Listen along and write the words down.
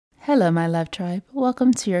Hello, my love tribe.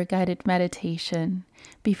 Welcome to your guided meditation.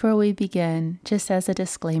 Before we begin, just as a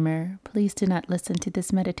disclaimer, please do not listen to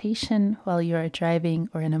this meditation while you are driving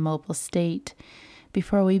or in a mobile state.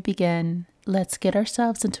 Before we begin, let's get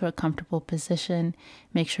ourselves into a comfortable position,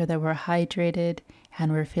 make sure that we're hydrated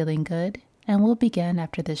and we're feeling good, and we'll begin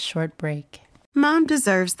after this short break. Mom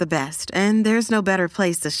deserves the best, and there's no better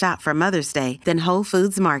place to shop for Mother's Day than Whole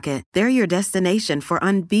Foods Market. They're your destination for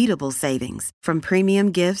unbeatable savings, from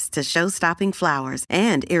premium gifts to show-stopping flowers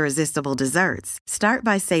and irresistible desserts. Start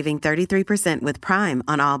by saving 33% with Prime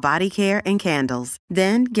on all body care and candles.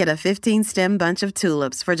 Then get a 15-stem bunch of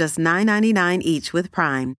tulips for just $9.99 each with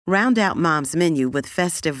Prime. Round out Mom's menu with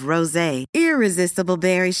festive rosé, irresistible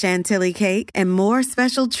berry chantilly cake, and more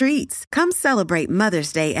special treats. Come celebrate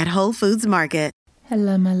Mother's Day at Whole Foods Market.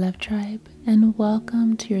 Hello, my love tribe, and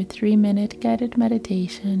welcome to your 3-minute guided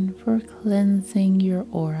meditation for cleansing your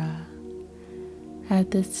aura.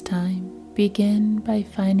 At this time, begin by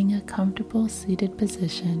finding a comfortable seated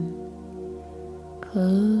position.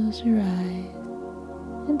 Close your eyes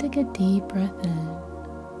and take a deep breath in.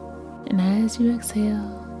 And as you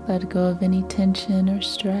exhale, let go of any tension or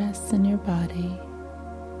stress in your body.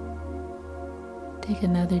 Take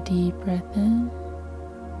another deep breath in,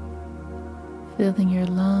 filling your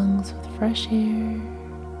lungs with fresh air,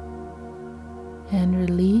 and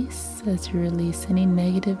release as you release any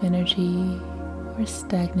negative energy or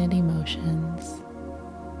stagnant emotions.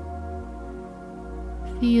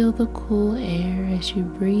 Feel the cool air as you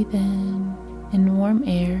breathe in and warm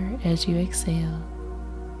air as you exhale.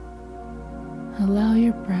 Allow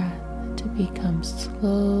your breath to become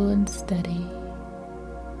slow and steady,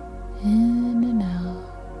 in and out,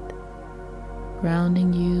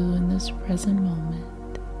 grounding you in this present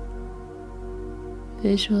moment.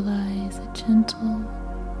 Visualize a gentle,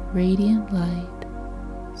 radiant light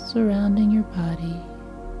surrounding your body.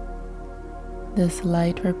 This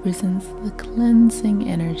light represents the cleansing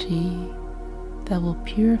energy that will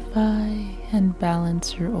purify and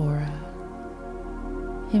balance your aura.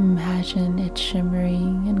 Imagine it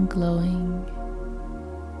shimmering and glowing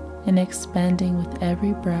and expanding with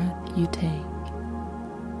every breath you take.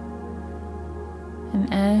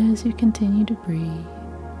 And as you continue to breathe,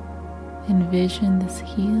 envision this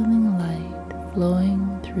healing light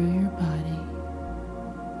flowing through your body.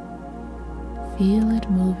 Feel it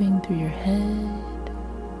moving through your head,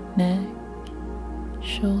 neck,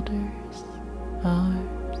 shoulders,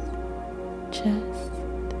 arms, chest,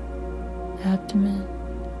 abdomen,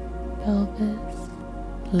 pelvis,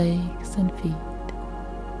 legs, and feet.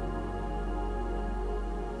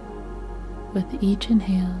 With each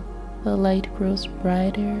inhale, the light grows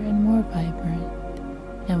brighter and more vibrant,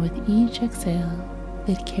 and with each exhale,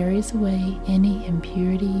 it carries away any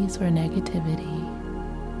impurities or negativity.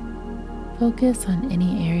 Focus on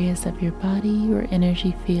any areas of your body or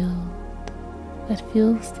energy field that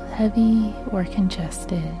feels heavy or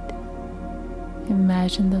congested.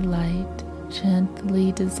 Imagine the light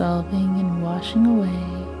gently dissolving and washing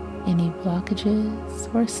away any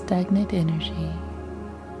blockages or stagnant energy.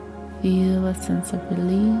 Feel a sense of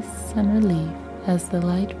release and relief as the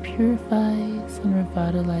light purifies and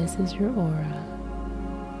revitalizes your aura.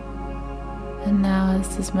 And now,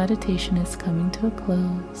 as this meditation is coming to a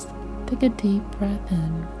close, take a deep breath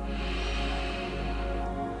in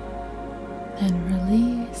and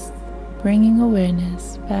release, bringing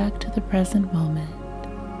awareness back to the present moment.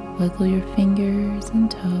 Wiggle your fingers and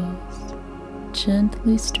toes,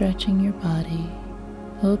 gently stretching your body.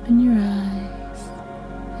 Open your eyes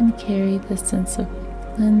and carry this sense of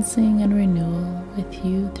cleansing and renewal with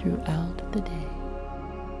you throughout the day.